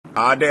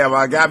Ah, damn,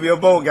 I got me a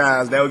boat,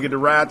 guys. Now we get to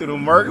ride through the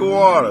murky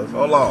waters.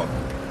 Hold on.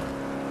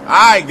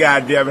 Alright,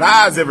 goddamn it.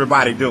 How's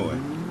everybody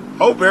doing?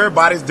 Hope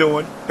everybody's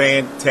doing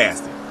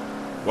fantastic.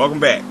 Welcome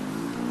back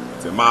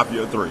to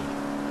Mafia 3.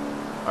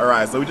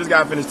 Alright, so we just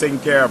got finished taking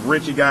care of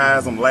Richie,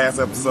 guys, on the last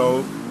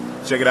episode.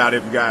 Check it out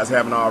if you guys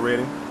haven't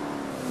already.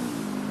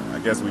 I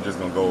guess we're just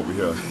gonna go over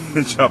here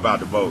and jump out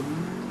the boat.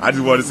 I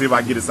just wanted to see if I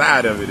can get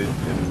inside of it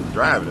and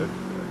drive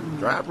it.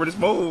 Drive pretty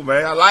smooth,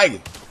 man. I like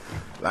it.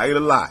 Like it a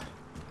lot.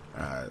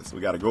 Alright, so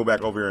we got to go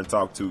back over here and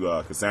talk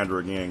to Cassandra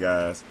again,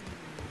 guys.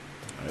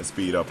 Let's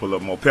speed up, pull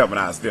up more pep in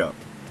our step.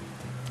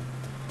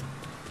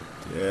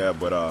 Yeah,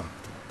 but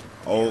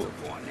old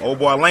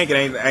boy Lincoln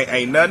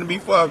ain't nothing to be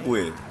fucked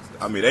with.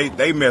 I mean,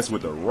 they mess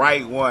with the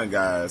right one,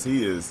 guys.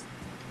 He is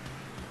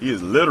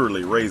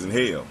literally raising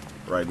hell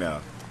right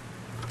now.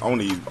 On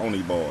these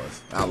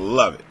boys. I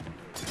love it.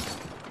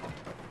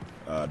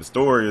 The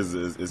story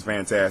is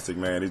fantastic,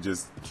 man. It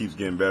just keeps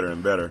getting better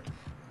and better.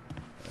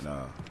 And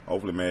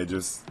hopefully, man, it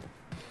just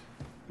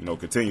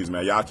continues,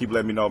 man. Y'all keep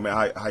letting me know,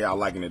 man, how y'all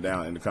liking it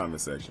down in the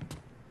comment section.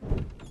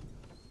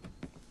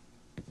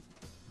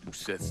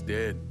 Doucette's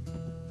dead.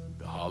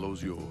 The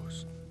hollow's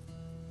yours.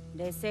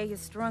 They say you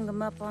strung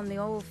him up on the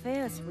old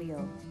Ferris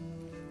wheel.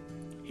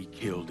 He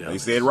killed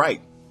Ellis. They said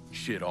right.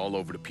 Shit all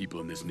over the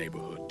people in this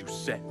neighborhood.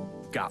 Doucette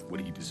got what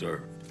he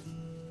deserved.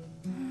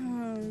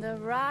 The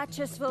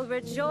righteous will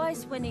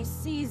rejoice when he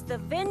sees the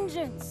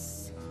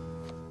vengeance.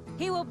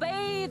 He will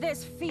bathe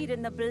his feet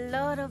in the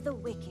blood of the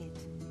wicked.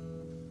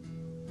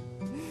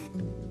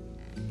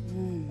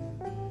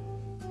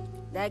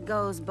 That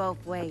goes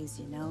both ways,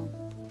 you know.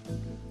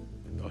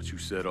 Thought you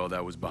said all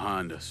that was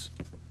behind us.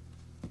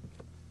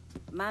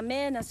 My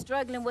men are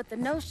struggling with the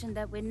notion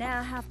that we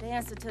now have to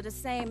answer to the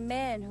same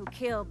men who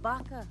killed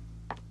BURKE,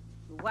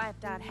 who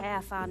wiped out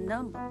half our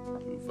number.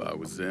 If I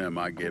was them,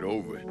 I'd get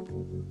over it.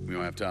 We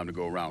don't have time to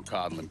go around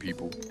coddling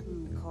people.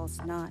 Of course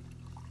not.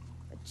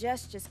 But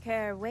gestures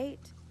carry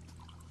weight.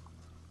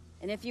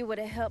 And if you were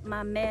to help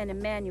my man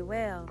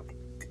Emmanuel,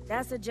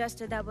 that's a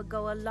gesture that would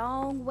go a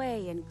long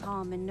way in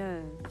calming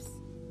nerves.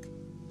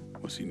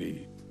 What's he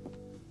need?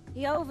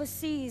 He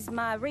oversees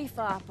my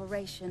reefer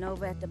operation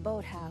over at the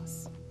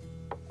boathouse.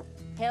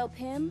 Help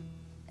him,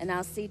 and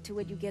I'll see to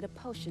it you get a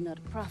portion of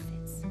the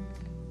profits.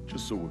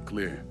 Just so we're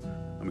clear,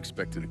 I'm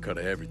expecting a cut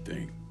of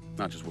everything,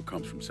 not just what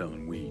comes from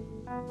selling weed.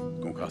 It's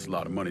gonna cost a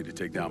lot of money to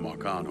take down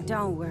Marcano.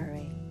 Don't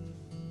worry.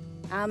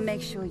 I'll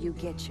make sure you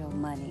get your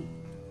money.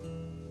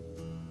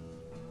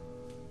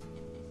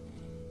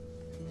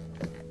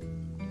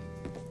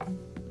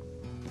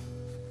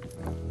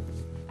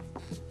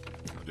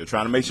 Just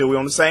trying to make sure we're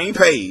on the same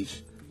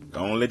page.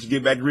 Don't let you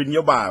get back to reading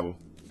your Bible.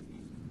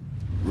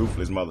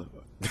 Ruthless mother.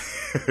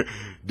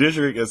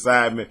 District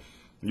assignment.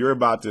 You're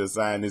about to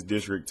assign this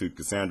district to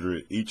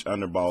Cassandra. Each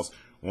underboss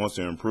wants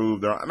to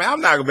improve their... I mean,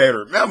 I'm not going to be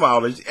able to remember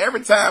all this.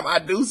 Every time I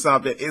do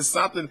something, it's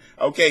something...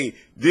 Okay,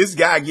 this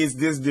guy gets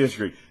this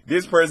district.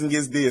 This person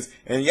gets this.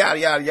 And yada,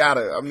 yada,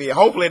 yada. I mean,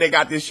 hopefully they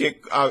got this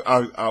shit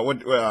color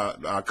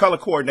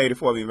coordinated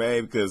for me,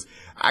 man, because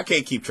I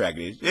can't keep track of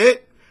this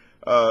shit.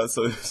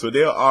 So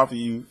they'll offer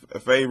you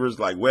favors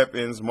like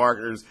weapons,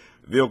 markers,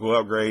 vehicle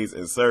upgrades,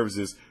 and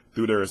services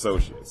through their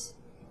associates.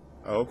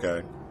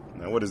 Okay.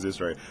 Now, what is this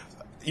right?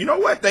 You know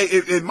what?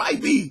 It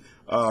might be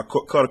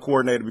color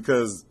coordinated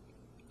because,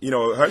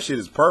 her shit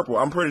is purple.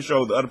 I'm pretty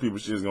sure the other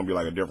people's shit is going to be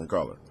like a different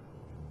color.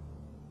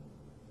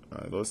 All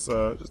right, let's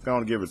just go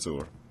and give it to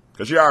her.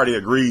 Because she already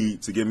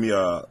agreed to give me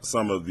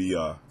some of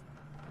the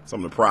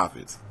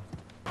profits.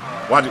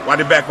 Watch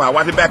it backfire.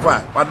 Watch it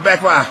backfire. Watch it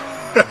backfire.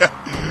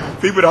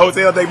 People at the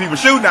hotel think people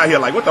shooting out here.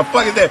 Like, what the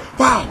fuck is that?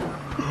 Pow!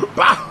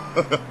 Pow!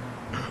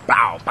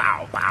 Pow,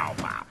 pow, pow,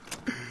 pow.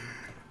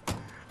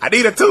 I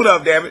need a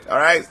tune-up, damn it. All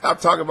right?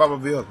 Stop talking about my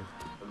vehicle.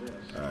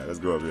 All right, let's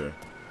go up here.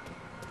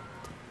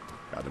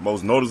 Got the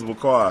most noticeable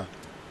car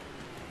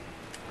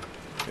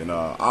in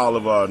all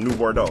of New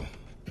Bordeaux.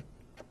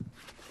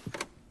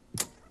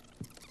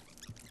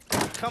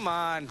 Come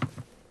on.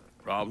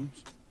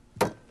 Problems?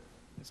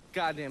 This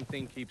goddamn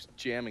thing keeps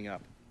jamming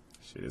up.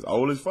 Shit, it's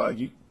old as fuck.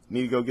 You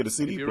need to go get a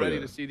CD player. If you're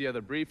ready to see the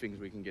other briefings,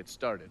 we can get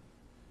started.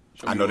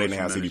 I know they didn't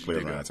have CD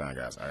players around that time,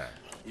 guys. All right.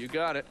 You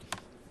got it.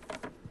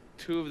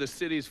 Two of the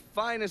city's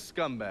finest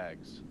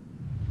scumbags.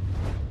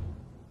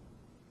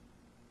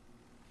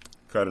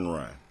 Cut and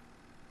run.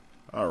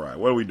 All right,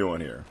 what are we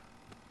doing here?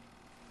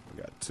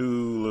 We got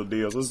two little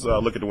deals. Let's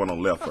look at the one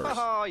on the left first.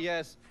 Oh,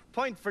 yes.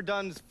 Point for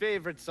Dunn's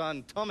favorite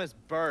son, Thomas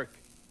Burke.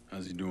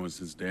 How's he doing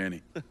since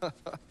Danny?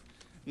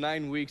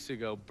 9 weeks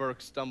ago,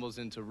 Burke stumbles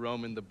into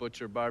Roman the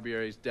Butcher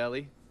Barbiere's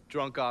deli,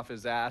 drunk off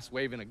his ass,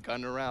 waving a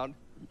gun around.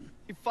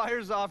 He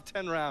fires off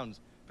 10 rounds,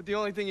 but the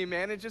only thing he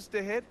manages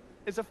to hit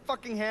is a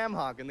fucking ham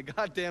hock in the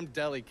goddamn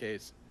deli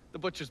case. The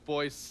butcher's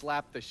boys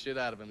slapped the shit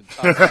out of him and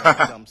tossed him in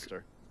the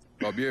dumpster.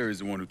 Barbieri's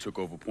the one who took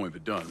over Point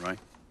Verdun, right?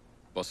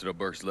 Busted up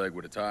Burke's leg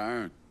with a tire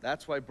iron.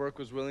 That's why Burke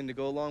was willing to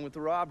go along with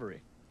the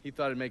robbery. He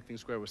thought it'd make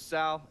things square with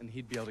Sal, and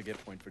he'd be able to get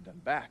Point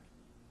Verdun back.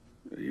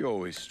 You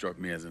always struck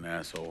me as an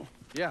asshole.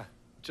 Yeah,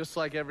 just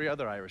like every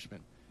other Irishman.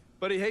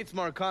 But he hates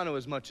Marcano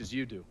as much as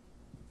you do.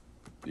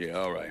 Yeah,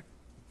 all right.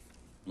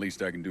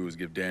 Least I can do is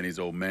give Danny's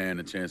old man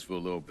a chance for a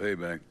little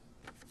payback.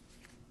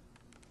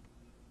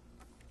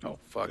 Oh,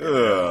 fuck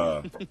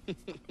it.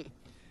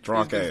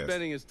 Drunk He's been ass.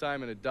 spending his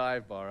time in a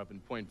dive bar up in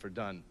Point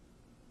Verdun.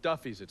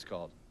 Duffy's, it's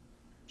called.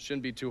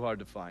 Shouldn't be too hard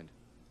to find.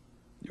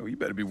 Yo, you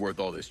better be worth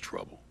all this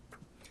trouble.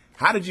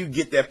 How did you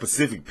get that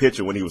specific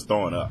picture when he was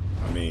throwing up?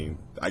 I mean,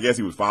 I guess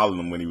he was following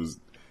him when he was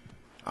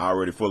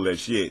already full of that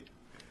shit.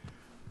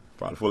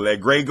 Probably full of that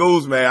Grey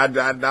Goose, man.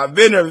 I've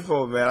been there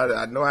before, man.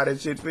 I know how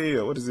that shit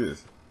feel. What is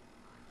this?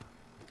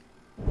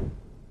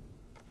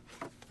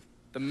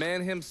 The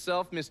man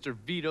himself, Mr.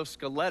 Vito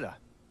Scaletta.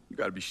 You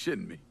gotta be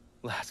shitting me.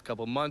 Last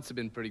couple months have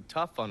been pretty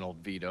tough on old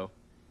Vito.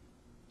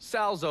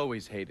 Sal's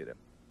always hated him.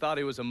 Thought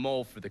he was a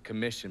mole for the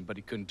commission, but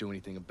he couldn't do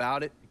anything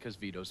about it because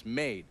Vito's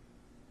made.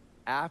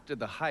 After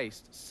the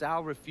heist,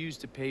 Sal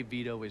refused to pay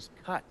Vito his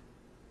cut,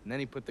 and then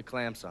he put the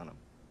clamps on him.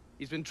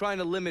 He's been trying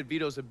to limit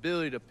Vito's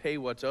ability to pay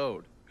what's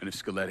owed. And if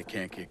Scaletta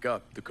can't kick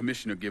up, the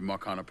commissioner give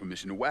Marcano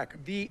permission to whack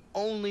him. The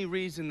only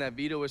reason that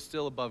Vito is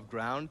still above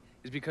ground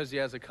is because he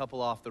has a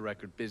couple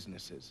off-the-record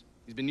businesses.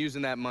 He's been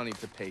using that money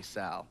to pay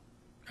Sal.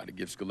 Gotta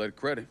give Scaletta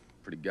credit.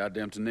 Pretty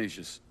goddamn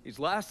tenacious. He's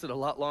lasted a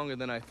lot longer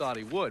than I thought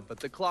he would, but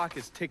the clock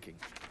is ticking.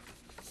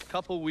 A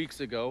couple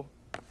weeks ago,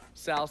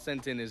 Sal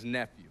sent in his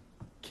nephew,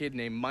 a kid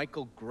named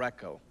Michael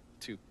Greco,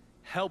 to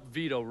help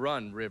Vito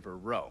run River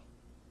Row.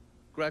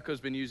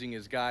 Greco's been using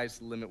his guys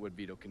to limit what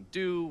Vito can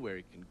do, where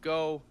he can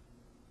go.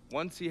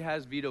 Once he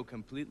has Vito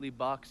completely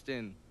boxed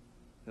in,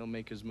 he'll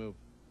make his move.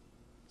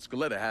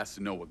 Scaletta has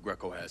to know what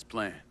Greco has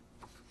planned.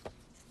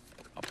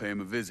 I'll pay him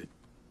a visit.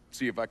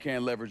 See if I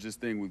can leverage this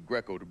thing with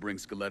Greco to bring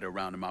Scaletta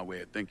around to my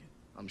way of thinking.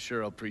 I'm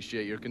sure I'll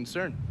appreciate your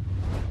concern.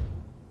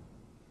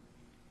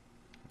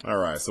 All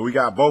right, so we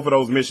got both of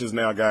those missions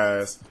now,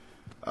 guys.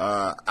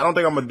 I don't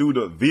think I'm gonna do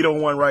the Vito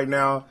one right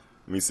now.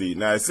 Let me see.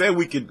 Now it said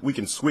we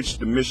can switch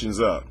the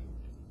missions up.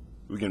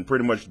 We can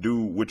pretty much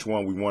do which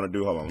one we want to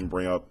do. Hold on, let me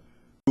bring up.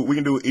 We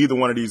can do either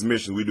one of these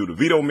missions. We do the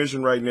Vito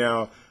mission right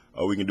now,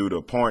 or we can do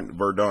the Point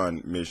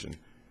Verdun mission.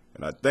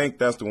 And I think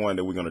that's the one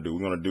that we're gonna do.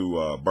 We're gonna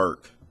do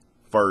Burke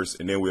first,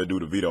 and then we'll do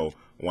the Vito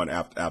one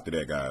after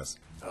that, guys.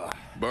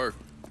 Burke.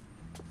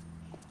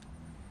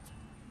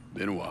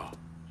 Been a while.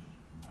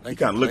 He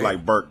kind of look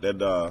like Burke,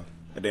 that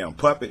damn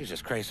puppet.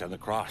 Jesus Christ on the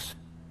cross.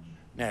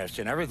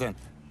 Nasty and everything.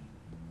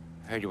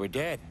 Heard you were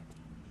dead.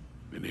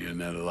 Been hearing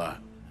that a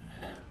lot.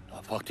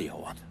 What the fuck do you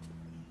want?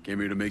 Came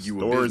here to make you a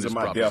Stories business of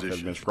my death proposition.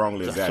 has been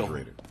strongly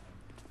exaggerated.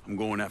 I'm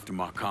going after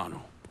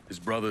Marcano, his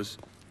brothers,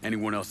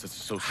 anyone else that's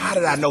associated. How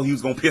did I know he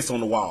was gonna piss on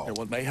the wall? Hey,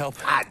 what may help?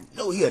 I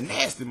know he a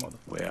nasty mother.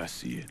 The way I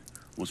see it,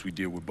 once we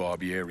deal with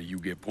Barbieri, you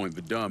get Point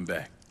Verdun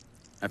back.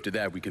 After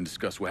that, we can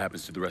discuss what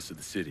happens to the rest of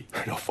the city.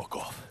 No, fuck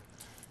off.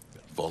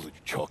 Involved with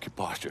your chalky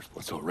bastards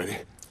once already.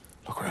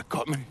 Look where it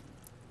got me.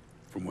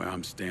 From where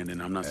I'm standing,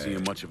 I'm not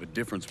seeing much of a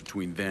difference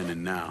between then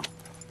and now.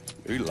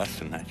 You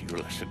listen, that you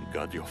listen,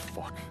 God, you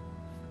fuck.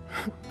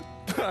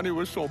 Danny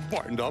was so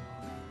burned up,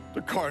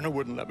 the coroner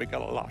wouldn't let me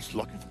get a last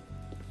look.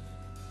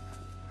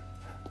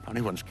 If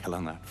anyone's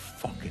killing that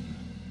fucking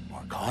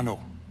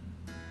Marcano,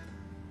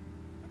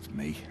 that's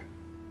me.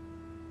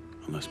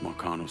 Unless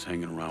Marcano's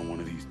hanging around one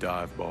of these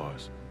dive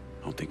bars,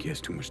 I don't think he has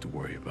too much to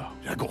worry about.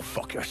 Yeah, go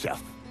fuck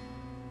yourself.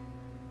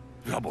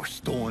 You got more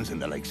stones in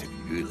the legs than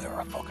you there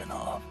are fucking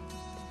off.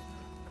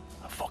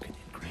 A fucking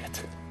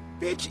ingrate.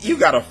 Bitch, you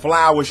got a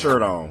flower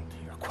shirt on.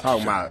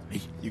 Talking about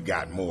you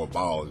got more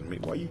balls than me.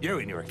 Why you? You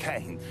and your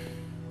kind.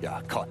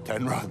 Yeah, caught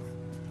 10 run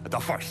at the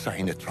first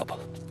sign of trouble.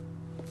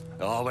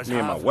 You always Me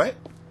and my have. what?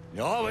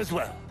 You always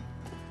will.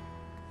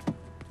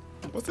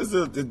 What's this?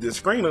 The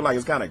screen look like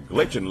it's kind of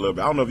glitching a little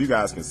bit. I don't know if you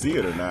guys can see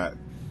it or not.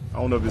 I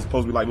don't know if it's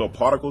supposed to be like little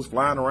particles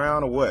flying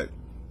around or what.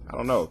 I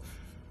don't know.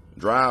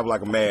 Drive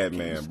like a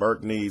madman.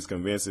 Burke needs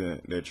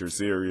convincing that you're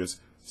serious.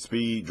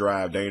 Speed,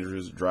 drive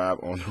dangerous, drive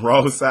on the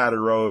wrong side of the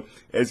road,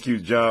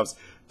 execute jumps,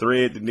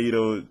 thread the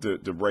needle to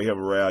break him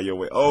around your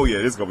way. Oh yeah,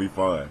 this is gonna be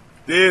fun.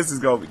 This is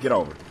gonna get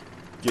over.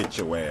 Get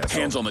your ass.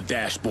 Hands on the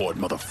dashboard,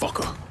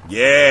 motherfucker.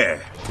 Yeah.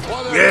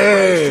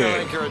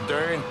 Yeah.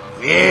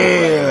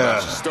 Yeah.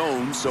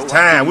 Stone, so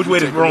Time. Which way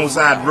is the wrong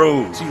side of the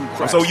road?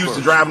 I'm so used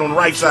to driving on the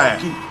right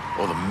side.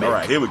 Or the All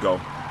right, here we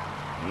go.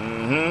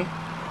 I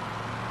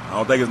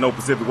don't think there's no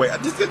Pacific way.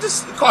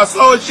 This car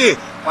slow as shit.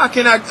 Why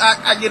can't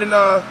I get in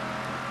All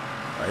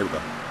right, here we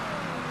go.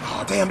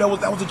 Oh damn, that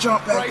was a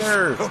jump back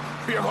there.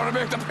 You're gonna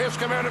make the piss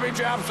come out of me,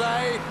 jump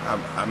say.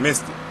 I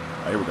missed it. All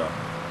right, here we go.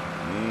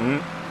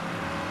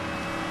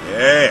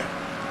 Yeah.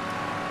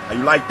 How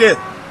you like this?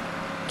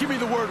 Give me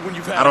the word when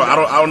you've had I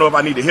don't know if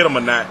I need to hit him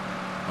or not.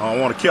 I don't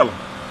want to kill him.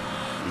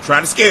 You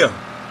trying to scare him.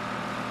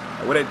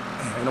 What ain't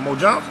no more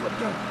jumps? What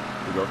jump?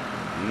 Here we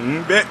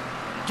go. Bet.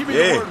 Give me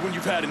the word when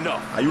you've had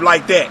enough. How you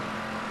like that?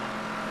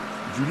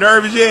 You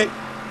nervous yet?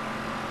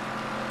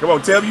 Come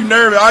on, tell me you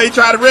nervous. Oh, you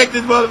trying to wreck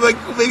this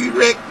motherfucker. Make me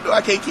wreck. No,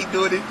 I can't keep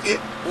doing this shit.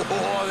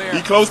 Oh, there.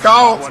 You close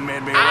calls? One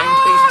man being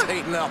he's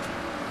tighten up.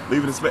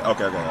 Leave it in space.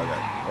 Okay.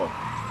 Oh.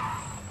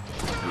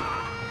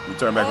 We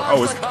turn back.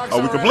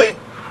 Oh, we complete?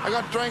 I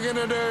got drinking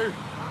to do.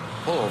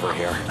 Pull over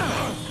here.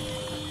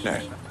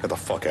 Now, get the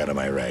fuck out of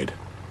my ride.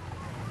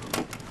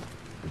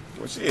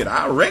 Well, shit,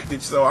 I wrecked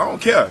it, so I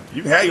don't care.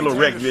 You can have your little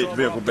wrecked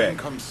vehicle back.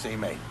 Come see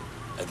me.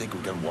 I think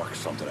we can work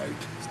something out.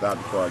 Stop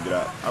the car, get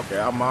out. Okay,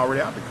 I'm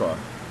already out the car.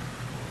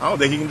 I don't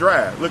think he can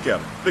drive. Look at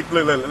him. Look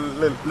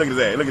at his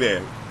ass. Look at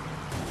that.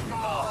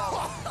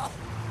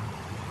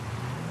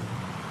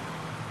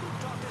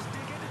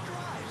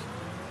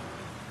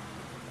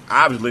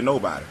 Obviously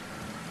nobody.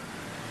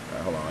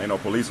 Hold on, ain't no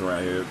police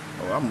around here.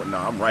 Oh,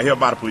 I'm right here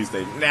by the police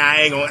station. Nah,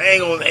 I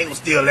ain't gonna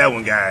steal that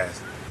one,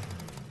 guys.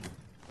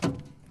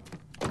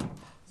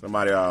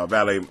 Somebody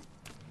valet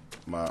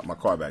my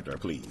car back there,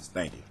 please.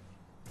 Thank you.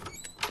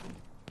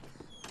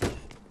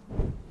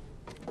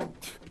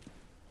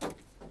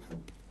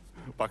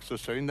 Back so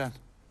soon then?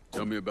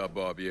 Tell me about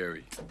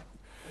Barbieri.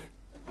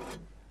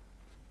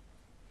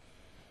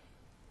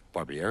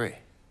 Barbieri?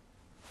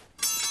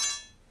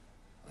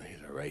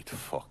 He's a right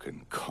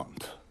fucking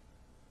cunt.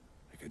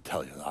 I can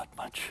tell you that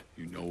much.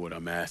 You know what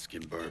I'm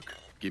asking, Burke.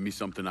 Give me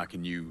something I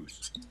can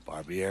use.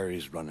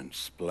 Barbieri's running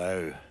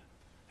Splow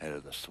out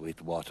of the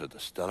Sweetwater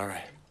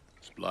Distillery.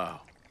 Splow.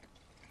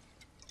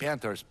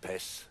 Painter's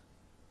piss.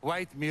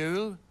 White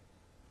mule.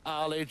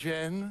 Alley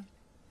gin.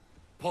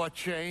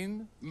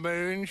 Poachine.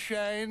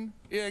 Moonshine.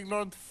 You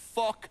ignorant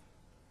fuck.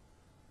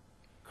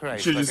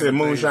 Christ, Should you say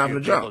moonshine from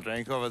the jump?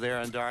 Drink over there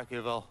in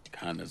Darkyville.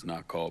 Kinda's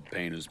not called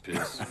painter's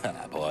piss.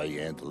 Boy, you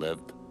ain't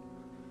lived.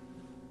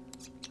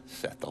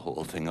 Set the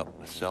whole thing up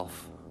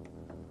myself.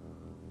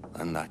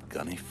 And that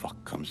gunny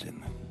fuck comes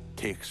in and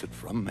takes it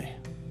from me.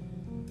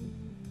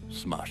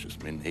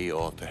 Smashes me knee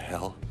all to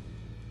hell.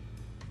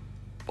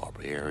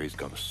 Barbieri's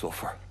gonna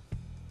suffer.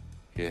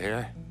 You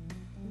hear?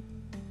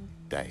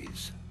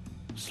 Dies.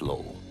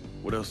 Slow.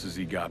 What else has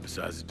he got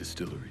besides the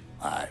distillery?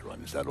 I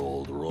runs that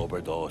old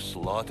Robert O.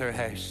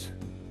 slaughterhouse.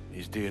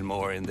 He's doing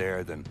more in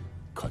there than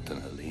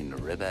cutting a lean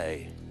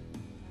ribeye.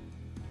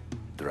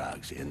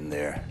 Drags in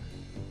there.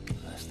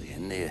 That's the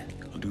India.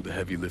 I'll do the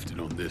heavy lifting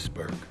on this,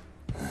 Burke.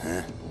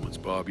 Uh-huh. Once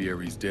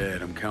Barbieri's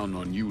dead, I'm counting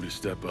on you to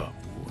step up.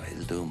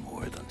 I'll do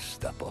more than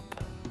step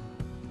up.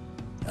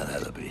 I'll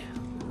either be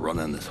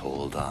running this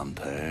whole damn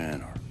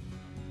town or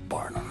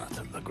burning it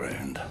to the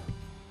ground.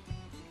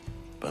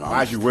 But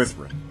Why's you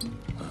whispering?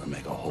 It'll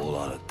make a whole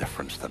lot of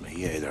difference to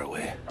me either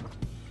way.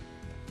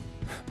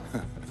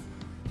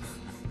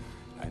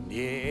 A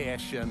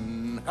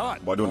nation. Come on.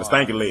 Boy, doing the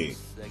stanky leg.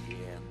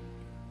 Again.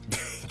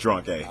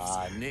 Drunk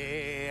ass. A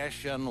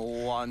nation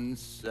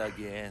once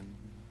again.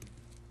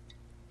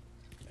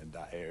 And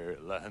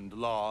Ireland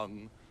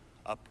long,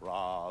 a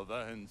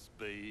province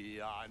be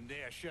a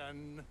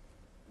nation.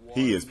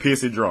 He is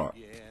pissy drunk.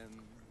 Again.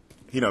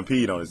 He done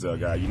peed on his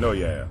guy. You know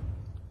you have.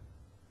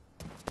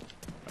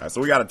 All right, so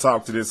we got to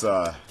talk to this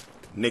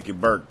Nicky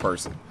Burke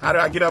person. How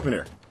did I get up in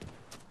here?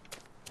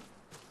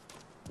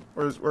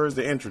 Where's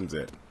the entrance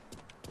at?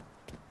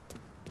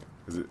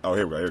 Is it? Oh,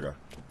 here we go. Here we go. All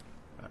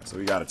right, so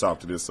we got to talk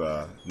to this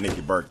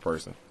Nicky Burke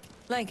person.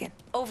 Lincoln,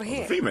 over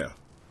here. Female.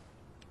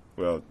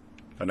 Well,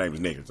 her name is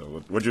Nikki. So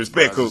what'd you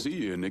expect, Glad to Coop? see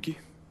you, Nicky.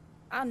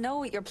 I know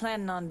what you're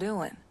planning on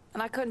doing,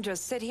 and I couldn't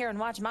just sit here and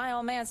watch my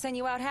old man send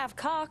you out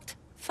half-cocked.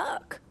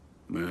 Fuck.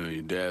 Well,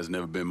 your dad's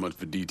never been much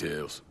for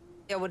details.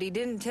 Yeah, what he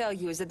didn't tell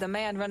you is that the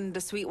man running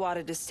the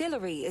Sweetwater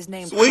Distillery is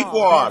named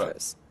Sweetwater. Paul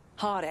Bevers.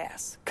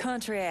 Hard-ass,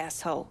 country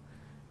asshole.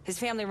 His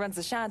family runs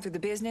the shine through the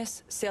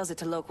business, sells it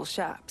to local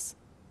shops.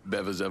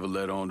 Bevers ever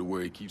let on to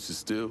where he keeps his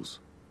stills?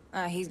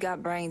 He's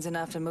got brains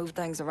enough to move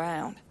things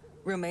around.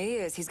 Rumor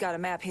is he's got a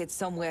map hid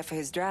somewhere for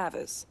his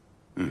drivers.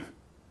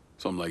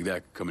 Something like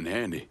that could come in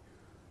handy.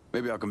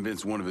 Maybe I'll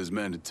convince one of his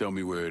men to tell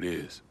me where it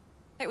is.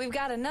 Hey, we've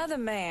got another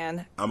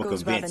man I'ma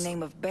goes by the convince.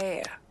 name of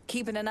Bear,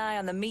 keeping an eye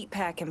on the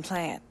meatpacking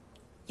plant.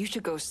 You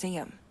should go see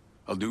him.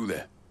 I'll do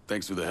that.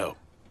 Thanks for the help.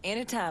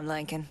 Anytime,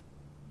 Lincoln.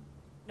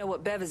 Know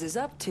what Bevers is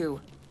up to.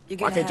 You're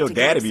Why gonna can't have your to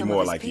get daddy with be some more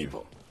of his like you?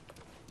 people.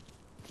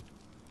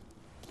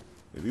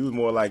 If he was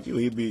more like you,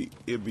 he'd be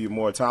a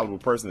more tolerable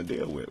person to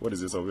deal with. What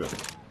is this over here?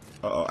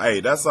 Hey,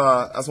 that's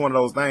one of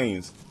those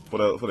things for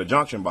the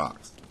junction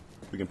box.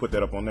 We can put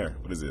that up on there.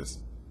 What is this?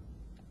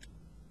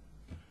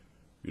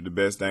 You're the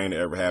best thing that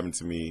ever happened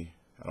to me.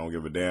 I don't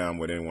give a damn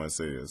what anyone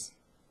says.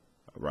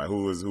 All right,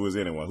 who is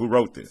anyone? Who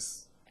wrote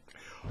this?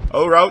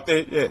 Who wrote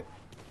this? Yeah.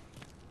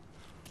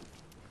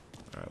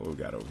 All right, what we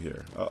got over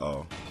here?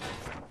 Got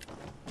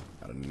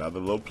another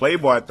little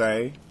Playboy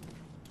thing.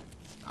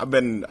 I've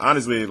been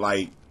honestly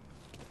like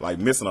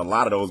missing a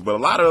lot of those, but a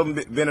lot of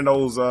them been in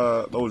those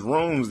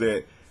rooms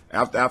that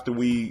after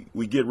we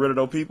get rid of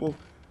those people,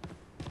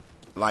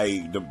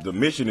 like the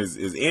mission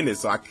is ended,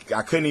 so I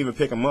couldn't even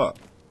pick them up.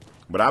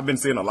 But I've been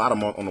seeing a lot of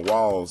them on the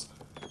walls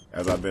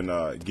as I've been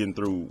getting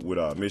through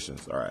with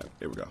missions. All right,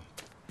 here we go.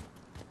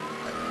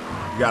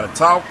 You got to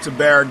talk to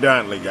Bear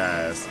Duntley,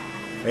 guys.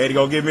 They had to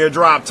go get me a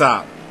drop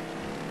top.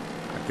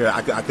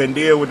 I couldn't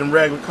deal with them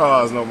regular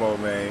cars no more,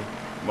 man.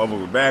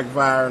 Motherfucker was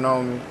backfiring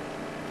on me.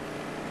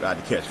 Got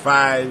to catch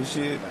fire and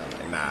shit. I was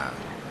like, nah,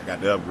 I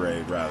got the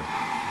upgrade, brother.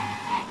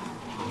 All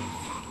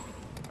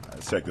right,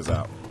 let's check this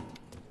out.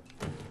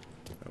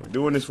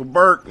 Doing this for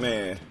Burke,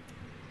 man.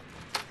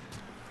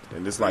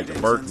 And this like the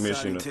Burke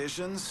mission.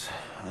 Salutations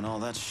and all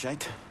that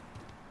shit.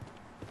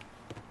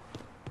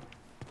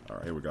 All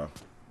right, here we go.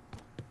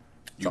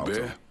 You Talk to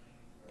Bear? him.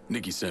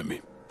 Nikki sent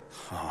me.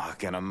 Oh,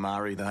 gonna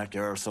marry that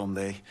girl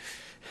someday.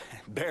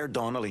 Bear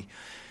Donnelly.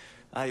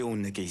 I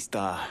own Nicky's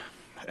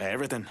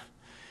everything.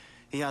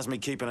 He has me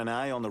keeping an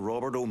eye on the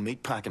Roberto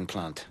meatpacking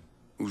plant.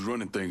 Who's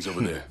running things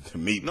over there? The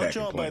meat Nut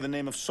packing job by plant. the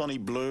name of Sonny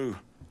Blue.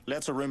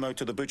 Lets a room out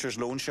to the butcher's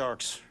loan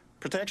sharks.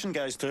 Protection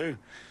guys too.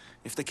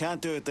 If they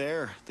can't do it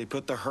there, they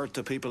put the hurt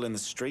to people in the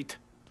street.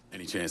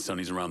 Any chance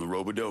Sonny's around the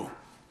Robodo?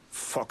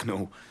 Fuck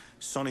no.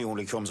 Sonny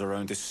only comes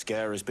around to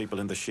scare his people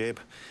into shape.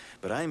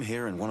 But I'm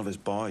hearing one of his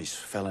boys, a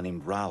fella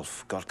named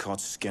Ralph, got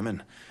caught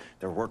skimming.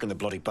 They're working the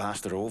bloody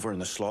bastard over in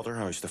the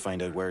slaughterhouse to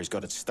find out where he's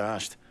got it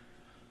stashed.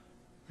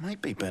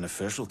 Might be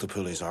beneficial to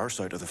pull his arse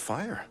out of the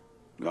fire.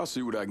 I'll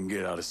see what I can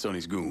get out of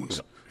Sonny's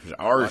goons. His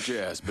arse. Watch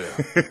your ass, Bill.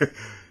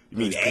 You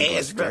mean These people are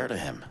ass, bro? scared of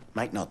him.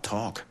 Might not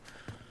talk.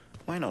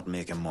 Why not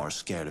make him more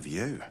scared of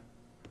you?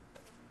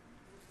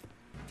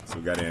 So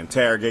we got to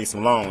interrogate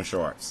some loan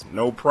sharks.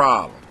 No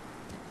problem.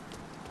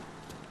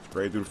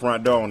 Straight through the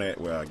front door on that.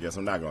 Well, I guess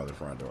I'm not going to the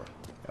front door.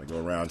 Got to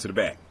go around to the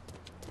back.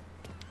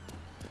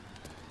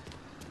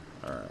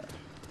 All right.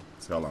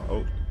 So hold on.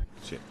 Oh,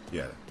 shit.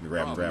 Yeah. Let me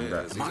grab him, grab him,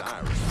 grab him. These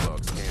Irish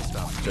bugs can't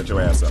stop Shut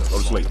your ass up. Go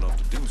to sleep.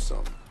 enough to do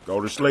something.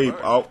 Go to sleep.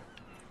 Oh.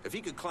 If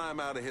he could climb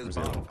out of his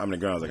Let me see bone, how many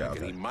guns I got.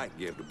 he Okay. might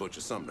give the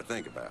butcher something to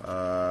think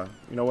about.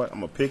 You know what? I'm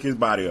gonna pick his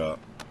body up.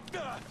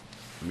 Let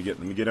me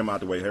get him out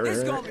the way. Hurry,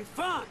 hurry. Gonna be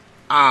fun.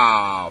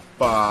 Ah,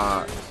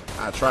 fuck!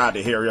 I tried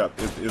to hurry up.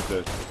 Is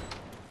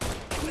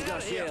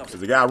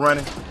the guy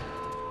running?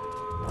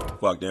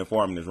 Fuck, the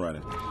informant is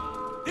running.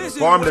 The This is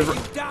informant where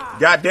is. you die.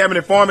 God damn it,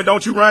 informant!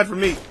 Don't you run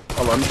from me!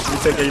 Hold on, let me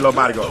take your little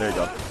body. Go. There you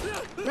go.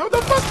 Man, what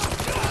the fuck?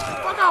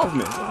 Fuck off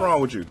me! What's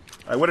wrong with you? All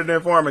right, where did the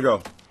informant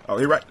go? Oh,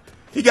 he right.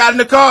 He got in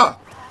the car.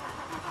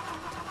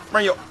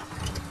 Bring your.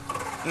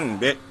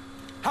 Bitch.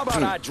 How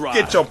about I drive?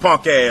 Get your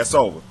punk ass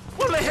over.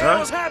 What the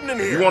hell is happening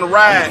here? You want to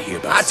ride?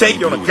 I take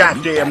you on a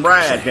goddamn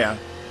ride now.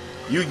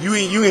 You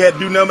ain't had to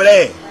do none of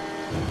that.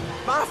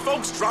 My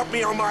folks dropped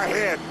me on my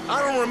head.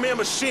 I don't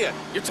remember shit.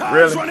 Your time's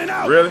Really? running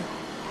out. Really?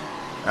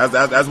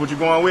 That's what you're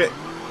going with?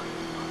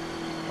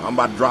 I'm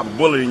about to drop a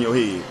bullet in your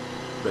head.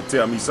 Better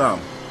tell me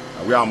something.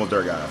 We almost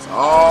there, guys.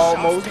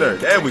 Almost there.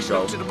 There we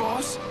go. To the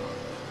boss.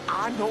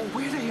 I know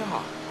where they are.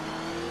 All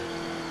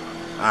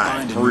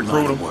right, we'll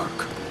recruit him.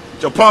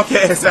 Get your punk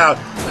ass out.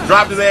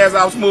 Drop his ass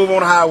out smooth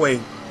on the highway.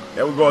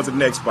 Then we're going to the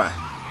next spot.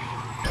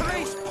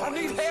 Police, I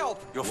need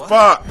help.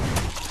 Fuck.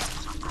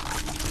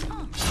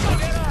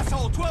 That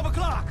asshole, 12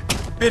 o'clock.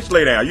 Bitch,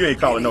 lay down. You ain't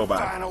calling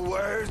nobody. Final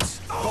words.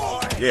 Boy.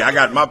 Yeah, I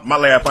got my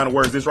last final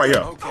words. This right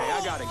here. Okay,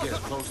 I gotta get a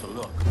closer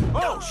look.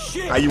 Oh,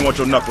 shit. How you want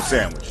your knuckle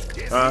sandwich?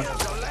 Huh?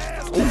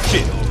 Oh,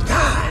 shit.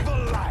 God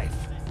Life.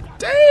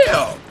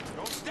 damn.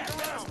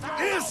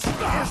 This is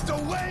the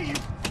way you...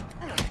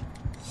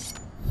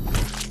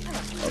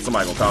 Oh,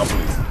 somebody gonna call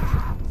police.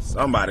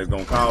 Somebody's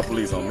gonna call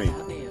police on me.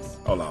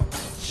 Hold on.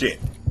 Shit.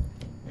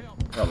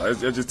 Hold on.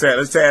 Let's just tie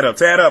it up.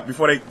 Tie it up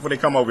before they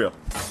come over here.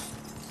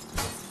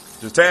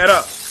 Just tie it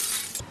up.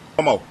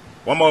 One more.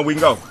 One more. We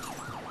can go.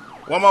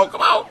 One more.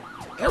 Come on.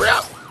 Hurry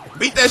up.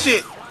 Beat that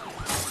shit.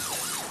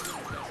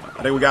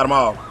 I think we got them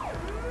all.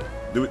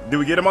 Did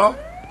we get them all?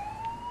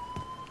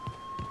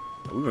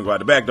 We're gonna go out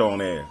the back door on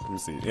there. Let me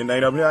see.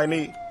 Anything up here I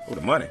need? Oh,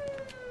 the money.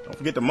 Don't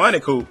forget the money,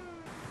 Coop.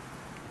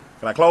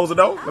 Can I close the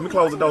door? Let me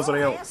close the door so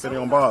they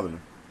don't bother me.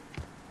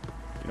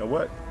 You know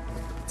what?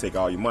 Take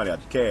all your money out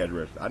your cash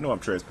register. I know I'm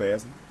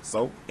trespassing.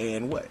 So,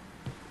 and what?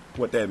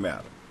 What that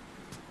matter?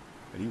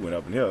 And he went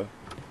up in here.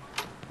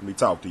 Let me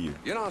talk to you.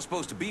 You're not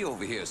supposed to be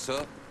over here,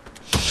 sir.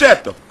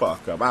 Shut the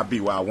fuck up. I be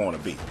where I want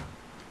to be.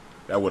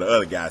 That's what the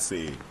other guy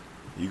said.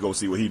 You go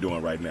see what he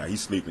doing right now.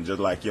 He's sleeping just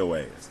like your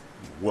ass.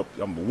 I'm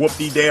gonna whoop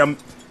these damn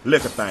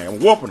liquor thing. I'm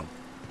whooping them.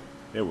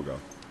 There we go.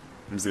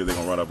 Let me see if they're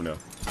gonna run up in there.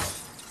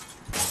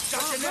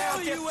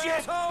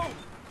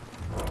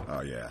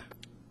 Oh yeah.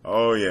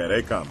 Oh yeah,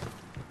 they coming.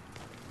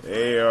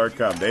 They are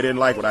coming. They didn't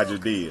like what I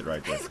just did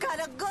right there.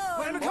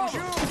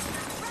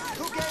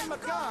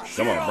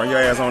 Come on, bring your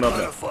ass on up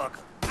there.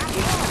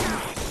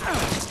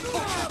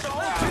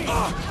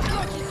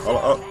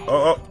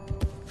 Oh.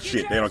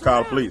 Shit, they don't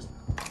call the police.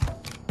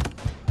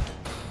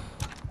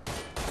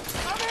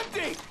 I'm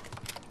empty.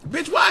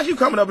 Bitch, why is you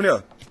coming up in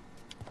here?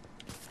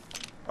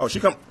 Oh, she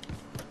come.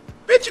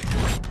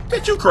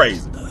 Bitch, you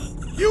crazy.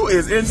 You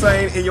is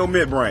insane in your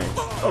midbrain.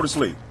 Go to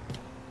sleep.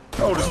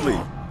 Go to sleep.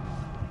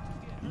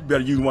 You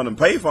better use one of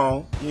them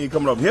payphones. You ain't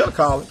coming up here to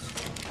call it.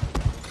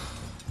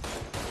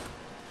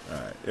 All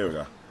right, here we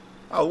go.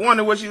 I was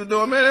wondering what you was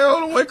doing, man. That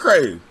whole went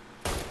crazy.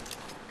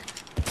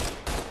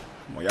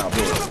 Come on, y'all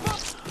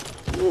boys.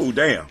 Ooh,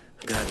 damn.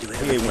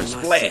 He went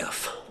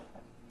splat.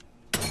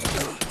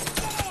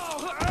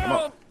 Come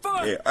on.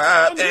 Yeah.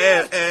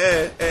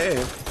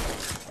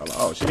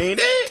 Oh, she ain't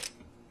dead?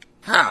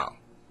 How?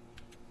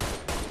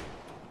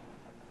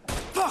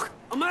 Fuck,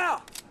 I'm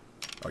out.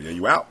 Oh, yeah,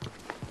 you out?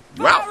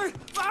 You out?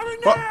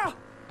 Firing Fuck. now.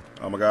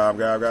 Oh my God,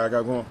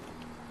 go on.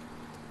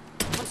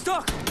 I'm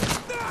stuck.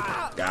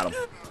 Got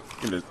him.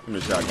 Give me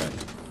the shotgun.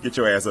 Get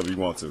your ass up if you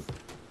want to.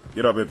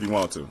 Get up if you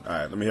want to. All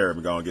right, let me hurry up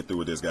and go and get through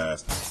with this,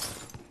 guys.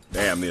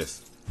 Damn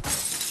this.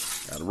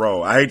 Gotta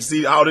roll. I hate to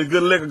see all this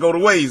good liquor go to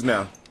waste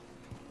now.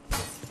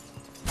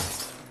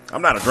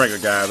 I'm not a drinker,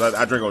 guys.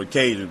 I drink on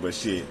occasion, but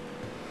shit.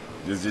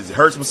 Just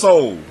hurts my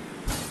soul.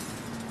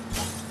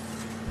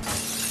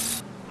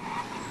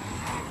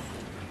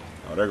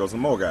 Oh, there goes some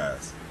more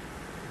guys.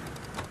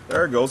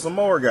 There goes some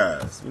more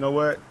guys. You know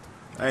what?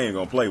 I ain't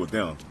gonna play with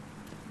them.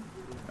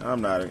 I'm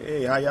not.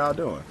 Hey, how y'all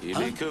doing? You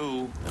be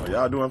cool. Oh,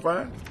 y'all doing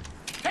fine?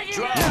 How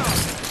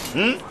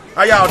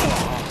y'all?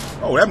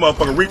 Oh, that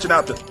motherfucker reaching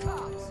out to.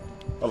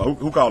 Hold on,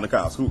 who calling the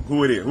cops?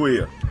 Who it is? Who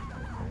here?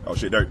 Oh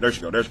shit, there she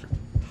go. There she go.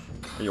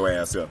 Bring your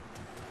ass up.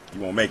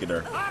 You won't make it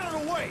there. Out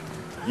of the way.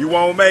 You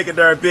won't make it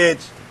there,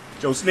 bitch.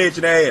 Your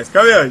snitching ass.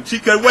 Come here. She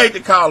couldn't wait to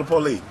call the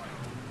police.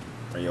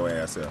 Bring your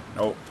ass up.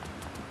 Nope.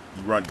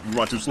 You run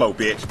too slow,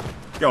 bitch.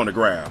 Get on the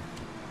ground.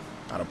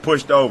 I done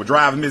pushed over.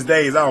 Driving Miss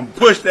Days. I done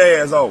pushed the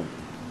ass over.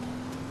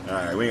 All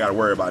right, we ain't got to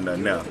worry about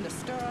nothing now. Looking to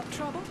stir up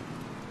trouble?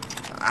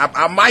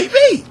 I might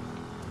be.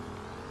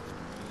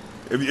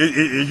 If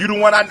you the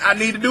one I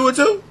need to do it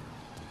to,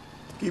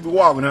 keep it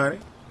walking, honey.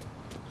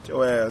 Get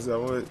your ass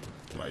up.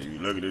 Why you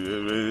looking at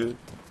this?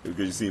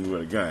 Because you see me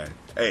with a gun.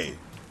 Hey,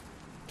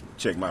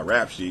 check my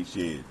rap sheet.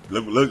 Shit.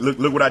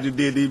 Look what I just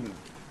did.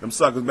 Them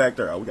suckers back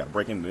there. Oh, we got to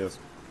break into this.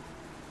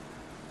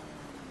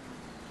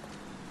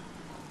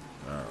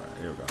 All right,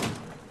 here we go.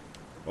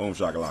 Boom,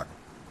 shakalaka.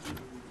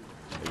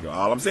 There you go.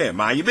 All I'm saying,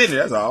 mind your business.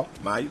 That's all.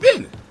 Mind your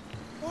business.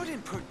 What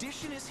in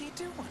perdition is he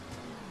doing?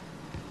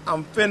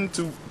 I'm finna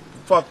to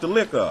fuck the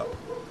liquor up.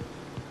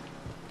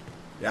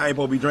 Yeah, I ain't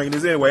supposed to be drinking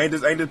this anyway. Ain't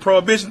this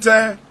prohibition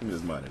time? Give me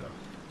this money, though.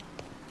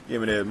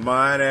 Give me that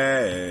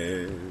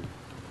money.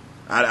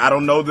 I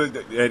don't know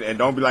and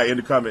don't be like in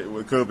the comment.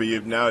 It could be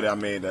if now that I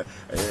mean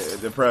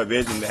the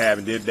prohibition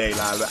having this day.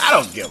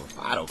 I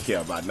don't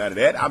care about none of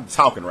that. I'm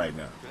talking right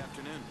now. Good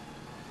afternoon.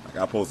 Like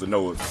I'm supposed to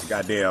know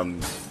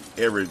goddamn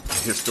every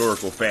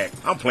historical fact.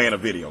 I'm playing a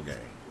video game.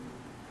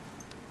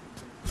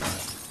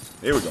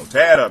 Here we go.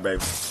 Tie it up,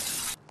 baby.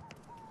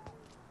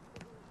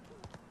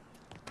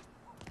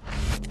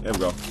 There we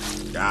go.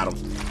 Got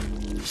him.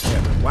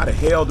 Yeah, why the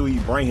hell do you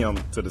bring him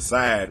to the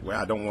side where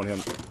I don't want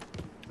him?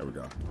 There we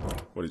go.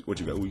 What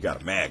you got? We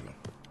got a Magnum.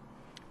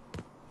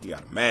 You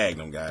got a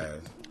Magnum,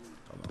 guys.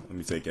 Hold on. Let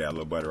me take care of a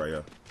little buddy right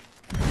here.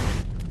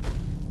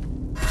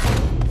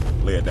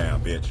 Lay it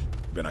down, bitch.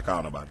 You better not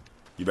call nobody.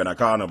 You better not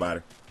call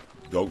nobody.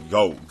 Go.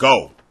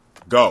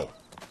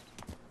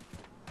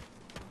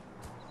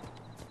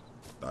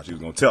 Thought she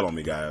was gonna tell on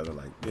me, guys. I'm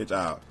like, bitch,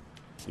 out.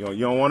 You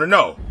don't want to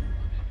know.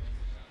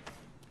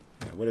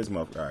 Yeah, what is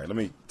my? All right, let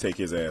me take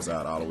his ass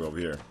out all the way over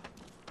here.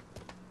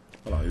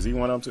 Hold on, is he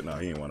one of them too? No,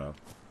 he ain't one of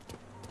them.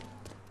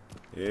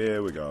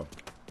 Here we go.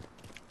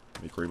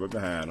 Let me creep up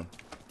behind him.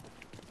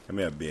 Come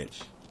here,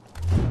 bitch.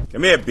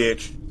 Come here,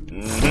 bitch.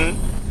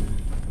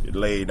 Mm-hmm. Get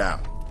laid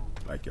out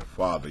like your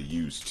father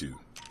used to.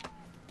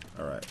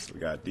 All right, so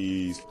we got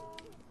these.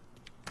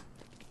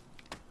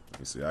 Let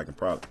me see. I can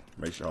probably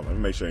make sure. Hold on, let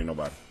me make sure ain't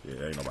nobody.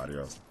 Yeah, ain't nobody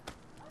else.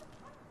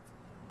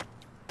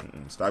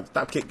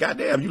 Stop kick.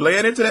 Goddamn, you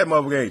laying into that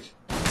motherfucker, ain't you?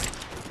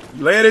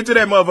 You laying into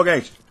that motherfucker,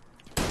 ain't you?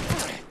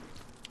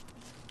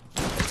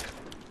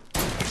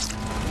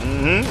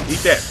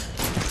 Eat that.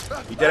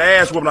 Eat that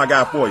ass whooping I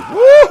got for you.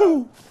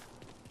 Woo!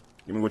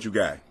 Give me what you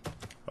got.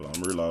 Hold on,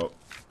 I'm reload.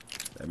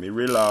 Let me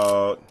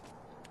reload.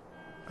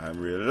 I'm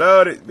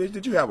reloaded. Bitch,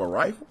 did you have a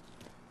rifle?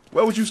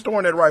 Where was you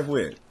storing that rifle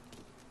at?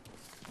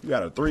 You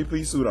got a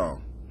 3-piece suit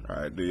on. All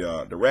right,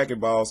 the racket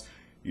boss.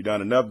 You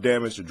done enough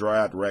damage to draw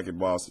out the racket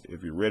boss.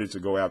 If you're ready to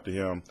go after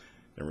him,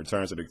 then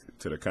return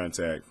to the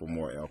contact for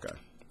more. Okay.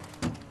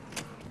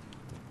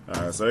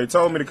 All right, so they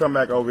told me to come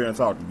back over here and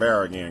talk to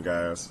Bear again,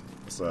 guys.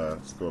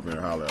 Let's go up here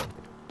and holler at him.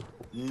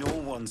 No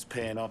one's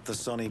paying up the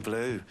Sonny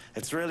Blue.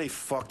 It's really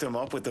fucked him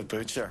up with the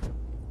butcher.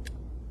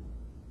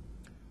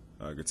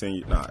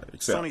 Continue. Nah,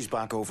 except Sonny's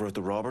back over at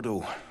the robber,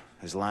 though.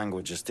 His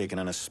language has taken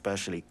an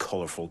especially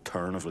colourful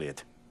turn of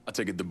late. I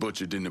take it the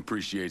butcher didn't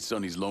appreciate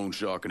Sonny's loan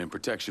sharking and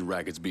protection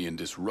rackets being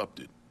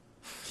disrupted.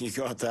 You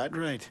got that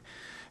right.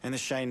 And the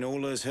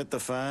Shinolas hit the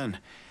fan.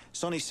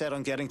 Sonny's set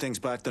on getting things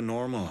back to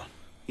normal.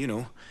 You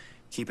know,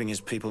 keeping his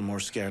people more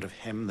scared of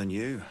him than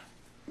you.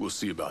 We'll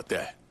see about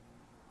that.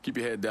 Keep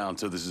your head down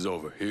till this is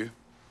over, here?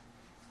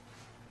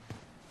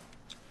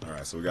 All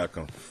right, so we got to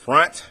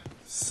confront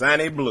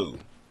Sonny Blue. Well,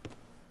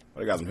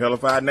 they got some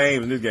hellified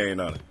names in this game,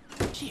 don't it?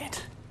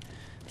 Shit.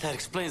 That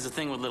explains the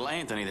thing with little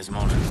Anthony this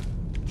morning.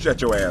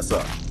 Shut your ass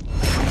up.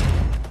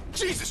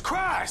 Jesus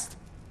Christ!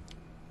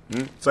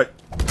 Say,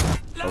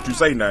 don't you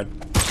say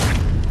nothing.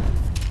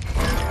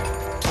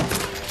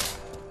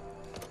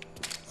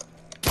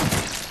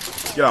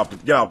 Get off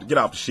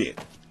the shit.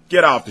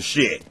 Get off the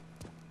shit.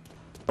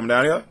 Coming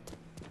down here?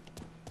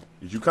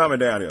 Is you coming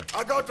down here?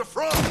 I got the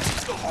front.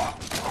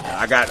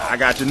 I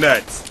got your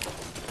nuts.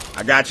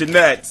 I got your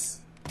nuts.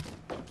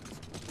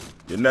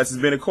 Your nuts has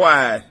been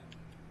acquired.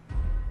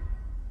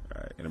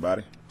 All right,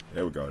 Anybody?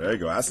 There we go. There you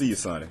go. I see you,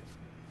 Sonny.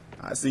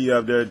 I see you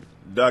up there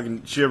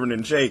ducking, shivering,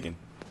 and shaking.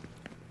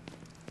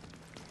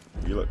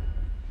 You look.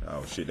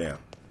 Oh, shit, damn.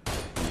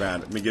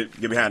 Let me get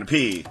behind the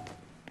PEED.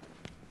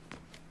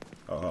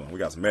 Oh, hold on. We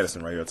got some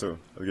medicine right here, too.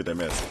 Let's get that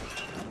medicine.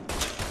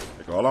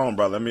 Hey, hold on,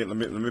 brother. Let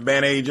me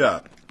bandage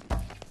up.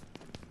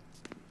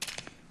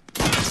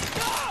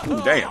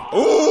 Ooh, damn.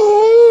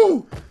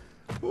 Ooh!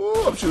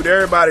 Ooh, I'm shooting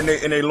everybody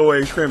in their lower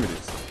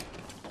extremities.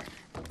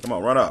 Come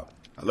on, run up.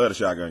 I love the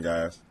shotgun,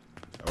 guys.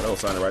 Oh, that was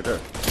Sonny right there.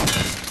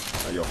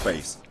 Right your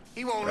face.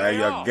 Right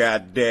your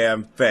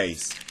goddamn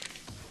face.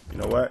 You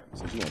know what?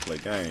 Since you want to play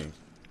games,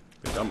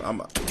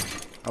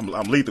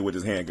 I'm lethal with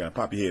this handgun.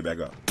 Pop your head back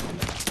up.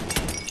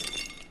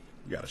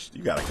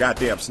 You got a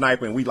goddamn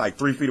sniper, and we like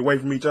 3 feet away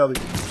from each other.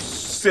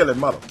 Silly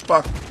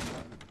motherfucker.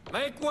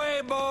 Make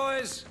way,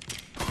 boys.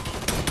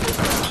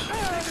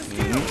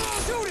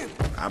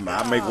 I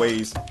make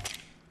ways.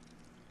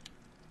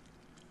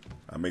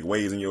 I make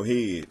ways in your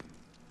head.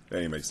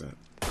 That ain't make sense.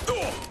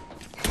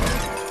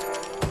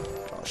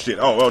 Oh shit!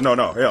 Oh no,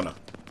 hell no.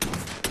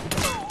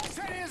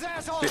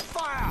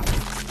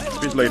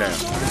 Bitch, lay down.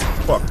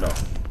 Fuck no.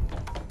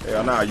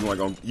 Hell nah, you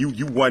wasn't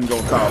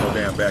gonna call no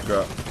damn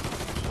backup.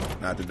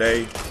 Not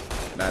today,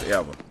 not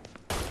ever.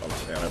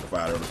 Oh, down at the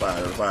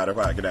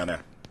fire. Get down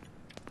there.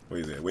 Where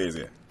is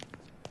it?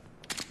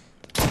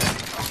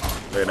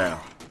 Lay down.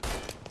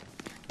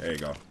 There you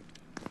go.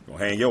 Gonna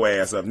hang your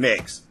ass up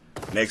next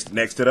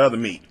to the other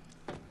meat.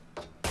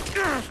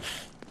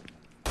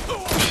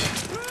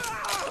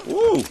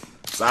 Woo!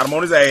 Side him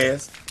on his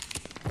ass.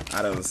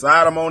 I done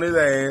side him on his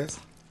ass.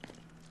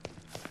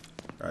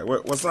 All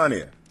right, what's Sonny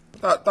here?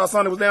 Thought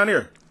Sonny was down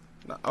here.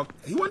 No,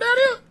 he went down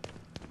here?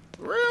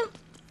 For real?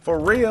 For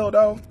real,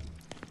 though?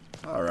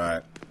 All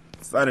right.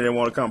 Sonny didn't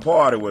want to come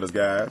party with us,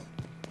 guys.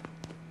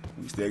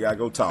 We still got to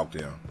go talk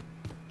to him.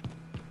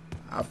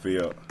 I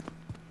feel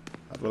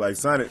like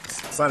Sonny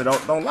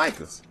don't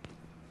like us.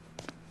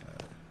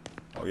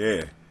 Oh,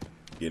 yeah.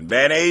 Getting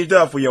bandaged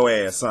up for your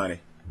ass, Sonny.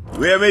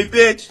 You hear me,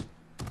 bitch?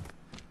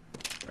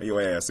 Where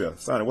your ass here?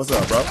 Sonny, what's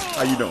up, bro?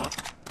 How you doing?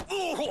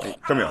 Hey,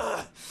 come here.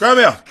 Come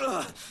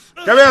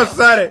here,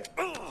 Sonny.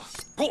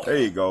 There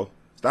you go.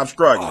 Stop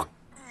struggling.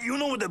 You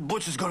know what that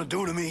butcher's gonna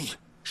do to me?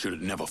 Should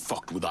have never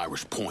fucked with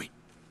Irish Point.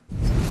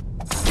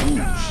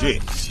 Ooh,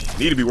 shit.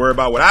 Need to be worried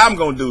about what I'm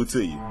gonna do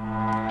to you.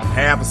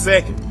 Half a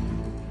second.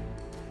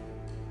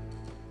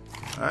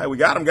 All right, we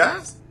got him,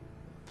 guys.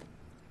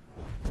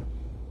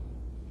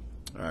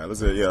 All right,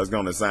 let's go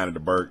and assign it to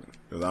BURKE,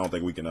 because I don't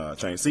think we can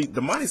change. See,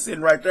 the money's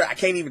sitting right there. I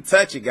can't even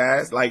touch it,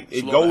 guys. Like,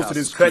 it goes to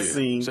this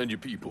cutscene. Send your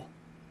people.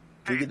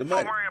 To get the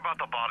money. Don't worry about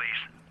the bodies.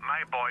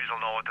 My boys will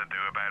know what to do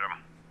about them.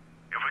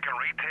 If we can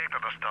retake the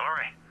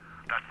distillery,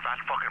 that fat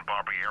fucking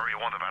Barbieri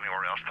won't have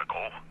anywhere else to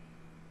go.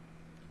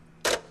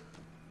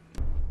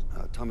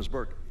 Thomas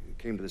Burke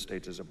came to the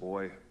States as a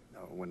boy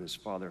when his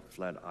father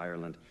fled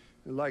Ireland,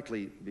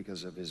 likely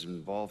because of his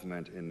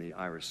involvement in the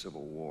Irish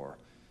Civil War.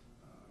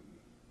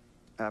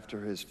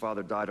 After his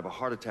father died of a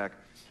heart attack,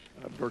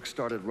 Burke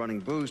started running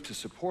booze to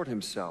support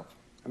himself.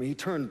 I mean, he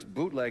turned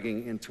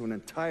bootlegging into an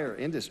entire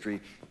industry,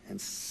 and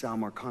Sal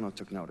Marcano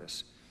took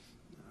notice.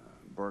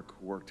 Burke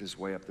worked his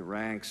way up the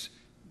ranks,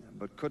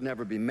 but could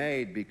never be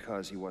made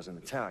because he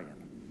wasn't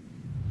Italian.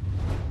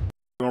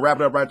 We're gonna wrap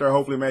it up right there.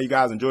 Hopefully, man, you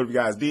guys enjoyed. If you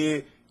guys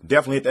did,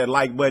 definitely hit that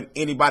like button.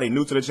 Anybody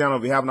new to the channel,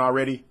 if you haven't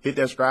already, hit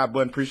that subscribe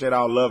button. Appreciate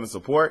all love and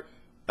support.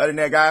 Other than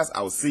that, guys,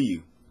 I will see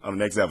you on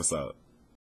the next episode.